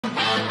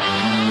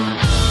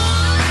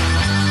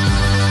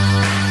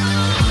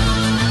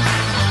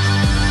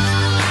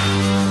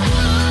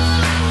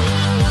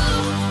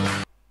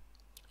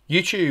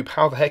YouTube,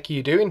 how the heck are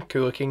you doing?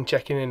 Cooler King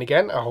checking in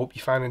again. I hope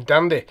you're fine and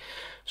dandy.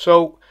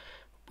 So,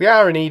 we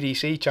are an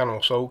EDC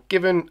channel, so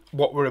given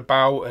what we're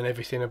about and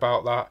everything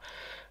about that,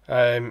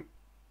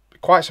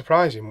 quite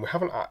surprising, we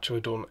haven't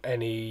actually done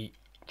any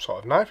sort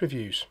of knife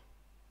reviews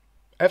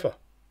ever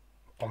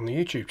on the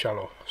YouTube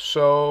channel.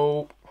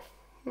 So,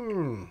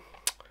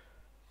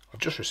 I've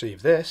just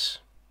received this,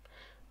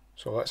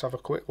 so let's have a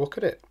quick look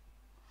at it.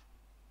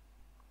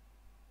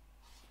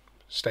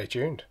 Stay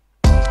tuned.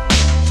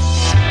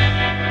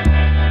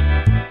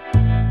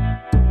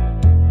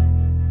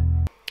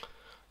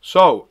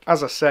 So,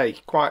 as I say,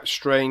 quite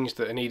strange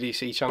that an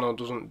EDC channel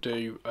doesn't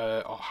do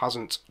or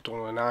hasn't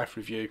done a knife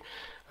review.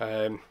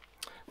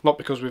 Not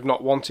because we've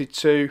not wanted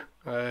to,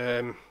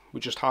 we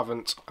just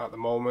haven't at the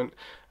moment.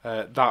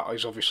 That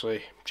is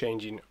obviously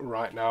changing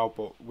right now,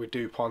 but we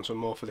do plan some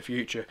more for the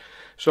future.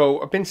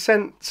 So I've been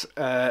sent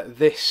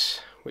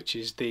this, which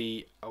is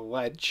the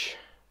Ledge,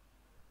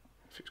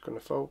 if it's going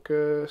to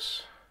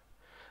focus,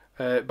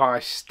 by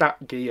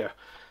StatGear.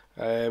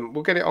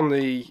 We'll get it on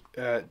the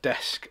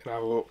desk and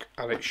have a look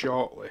at it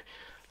shortly,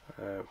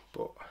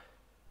 but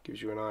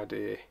gives you an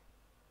idea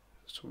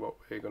as to what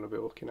we're going to be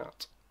looking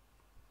at.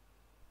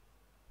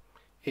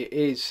 It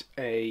is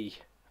a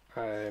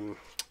UK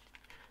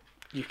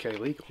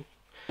legal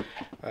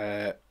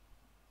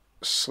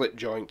slip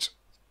joint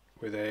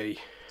with a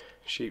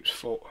sheep's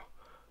foot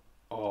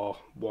or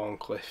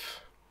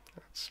Wharncliffe.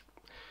 It's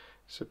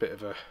a bit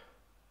of a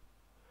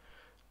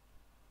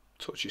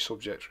touchy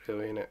subject,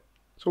 really, isn't it?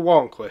 So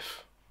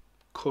Wharncliffe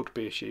could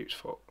be a sheep's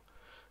foot.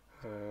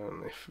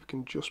 If we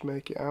can just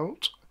make it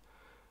out,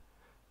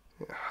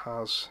 it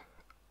has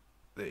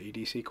the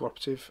EDC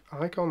Cooperative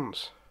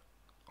icons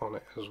on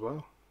it as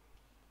well.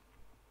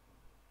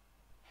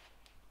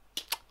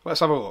 Let's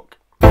have a look.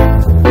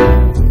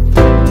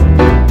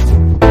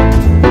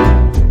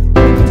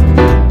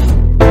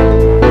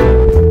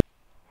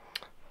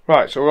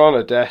 Right, so we're on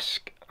a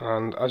desk,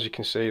 and as you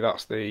can see,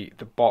 that's the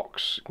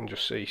box. You can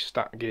just see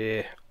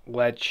StatGear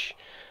Ledge.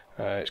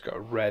 It's got a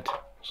red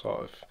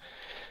sort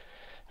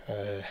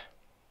of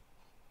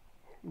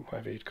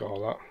whatever you'd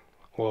call that,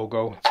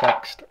 logo,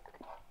 text.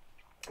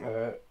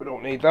 We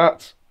don't need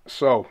that.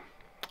 So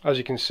as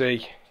you can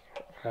see,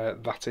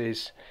 that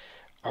is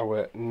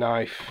our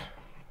knife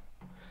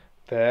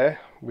there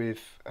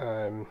with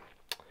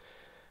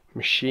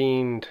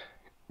machined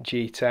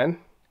G10.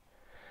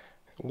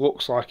 It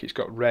looks like it's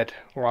got red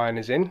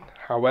liners in,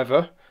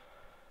 however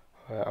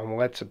I'm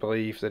led to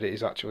believe that it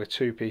is actually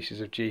two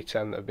pieces of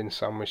G10 that have been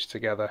sandwiched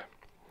together.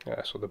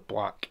 So the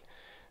black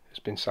has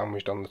been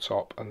sandwiched on the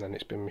top and then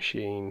it's been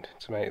machined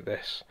to make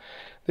this.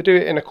 They do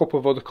it in a couple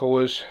of other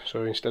colours,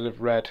 so instead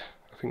of red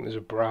I think there's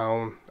a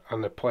brown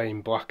and a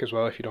plain black as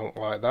well if you don't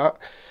like that.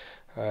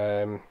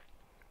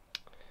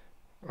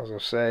 As I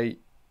say,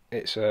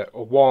 it's a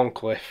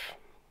Wharncliffe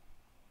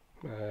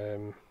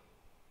or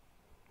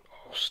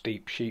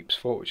steep sheep's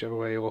foot, whichever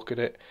way you look at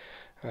it.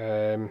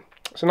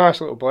 It's a nice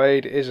little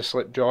blade. It is a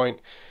slip joint.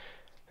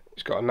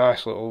 It's got a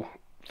nice little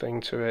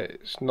thing to it.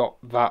 It's not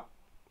that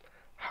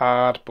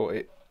hard, but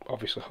it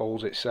obviously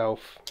holds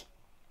itself.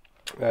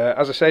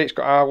 As I say, it's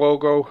got our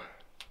logo,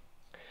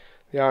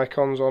 the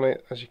icons on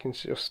it, as you can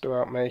just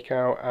about make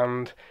out,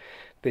 and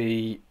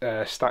the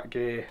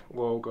StatGear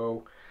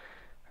logo.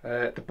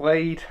 The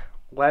blade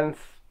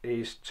length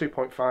is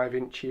 2.5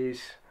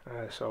 inches,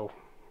 so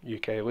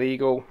UK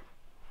legal.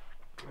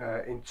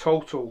 In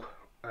total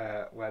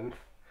length,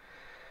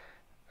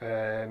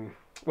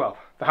 well,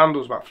 the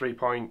handle's about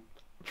 3.5,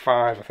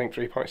 I think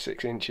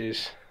 3.6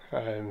 inches,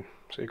 so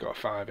you've got a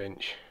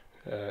 5-inch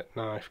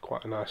knife,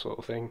 quite a nice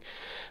little thing.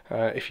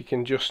 If you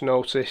can just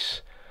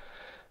notice,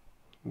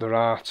 there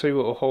are two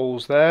little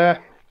holes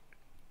there,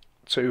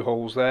 two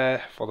holes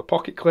there for the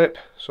pocket clip,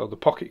 so the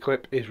pocket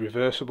clip is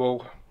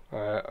reversible.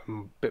 A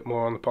bit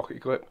more on the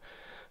pocket clip.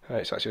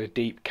 It's actually a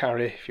deep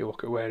carry if you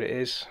look at where it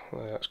is.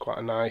 That's quite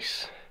a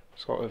nice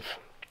sort of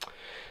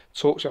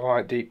touch. I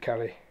like deep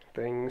carry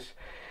things.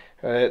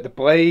 The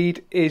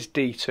blade is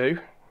D2. You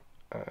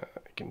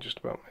can just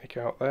about make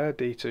out there,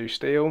 D2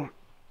 steel.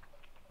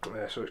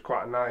 So it's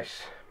quite a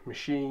nice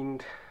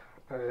machined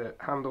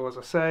handle, as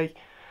I say.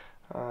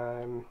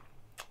 That's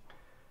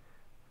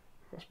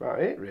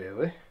about it,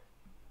 really.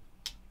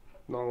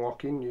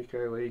 Non-locking,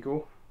 UK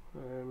legal.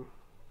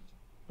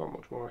 Not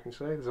much more I can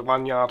say. There's a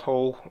lanyard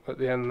hole at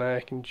the end there,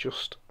 you can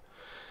just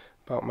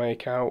about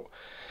make out.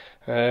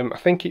 I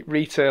think it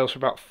retails for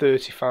about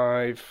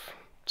 $35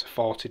 to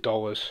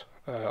 $40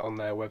 on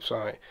their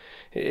website.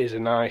 It is a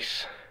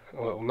nice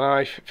little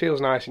knife. It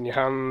feels nice in your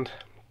hand.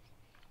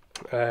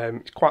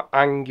 It's quite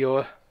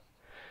angular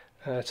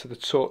to the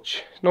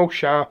touch. No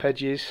sharp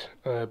edges,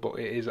 but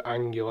it is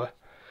angular.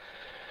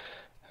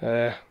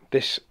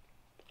 This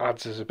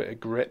adds as a bit of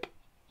grip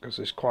because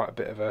there's quite a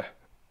bit of a,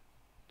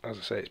 as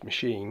I say, it's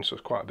machined, so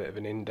it's quite a bit of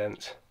an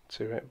indent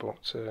to it,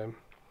 but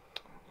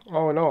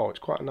all in all, it's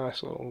quite a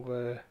nice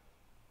little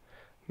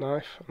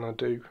knife, and I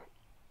do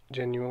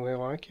genuinely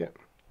like it.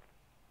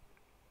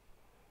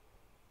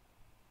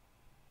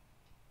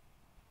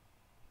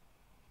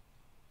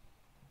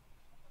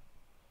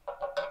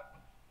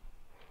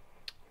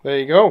 there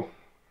you go.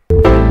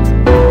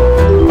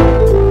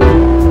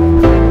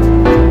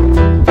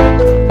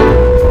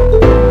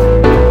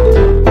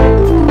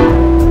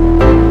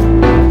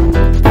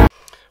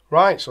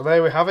 Right, so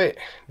there we have it,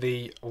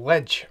 the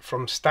Ledge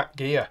from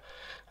StatGear.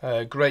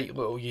 Great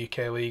little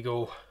UK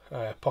legal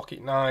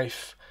pocket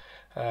knife.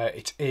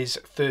 It is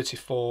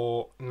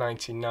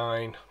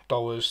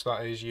 $34.99,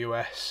 that is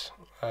US,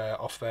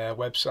 off their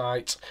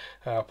website.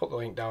 I'll put the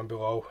link down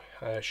below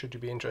should you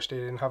be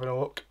interested in having a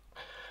look.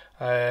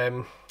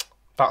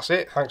 That's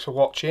it, thanks for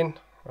watching.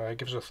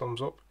 Give us a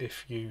thumbs up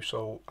if you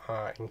so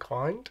are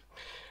inclined.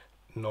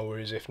 No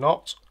worries if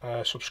not.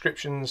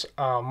 Subscriptions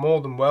are more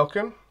than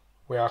welcome.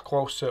 We are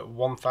close to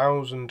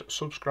 1,000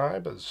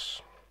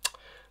 subscribers,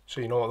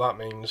 so you know what that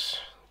means.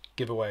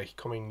 Giveaway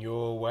coming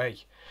your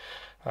way.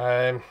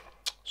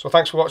 So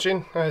thanks for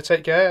watching,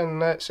 take care,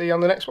 and see you on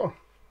the next one.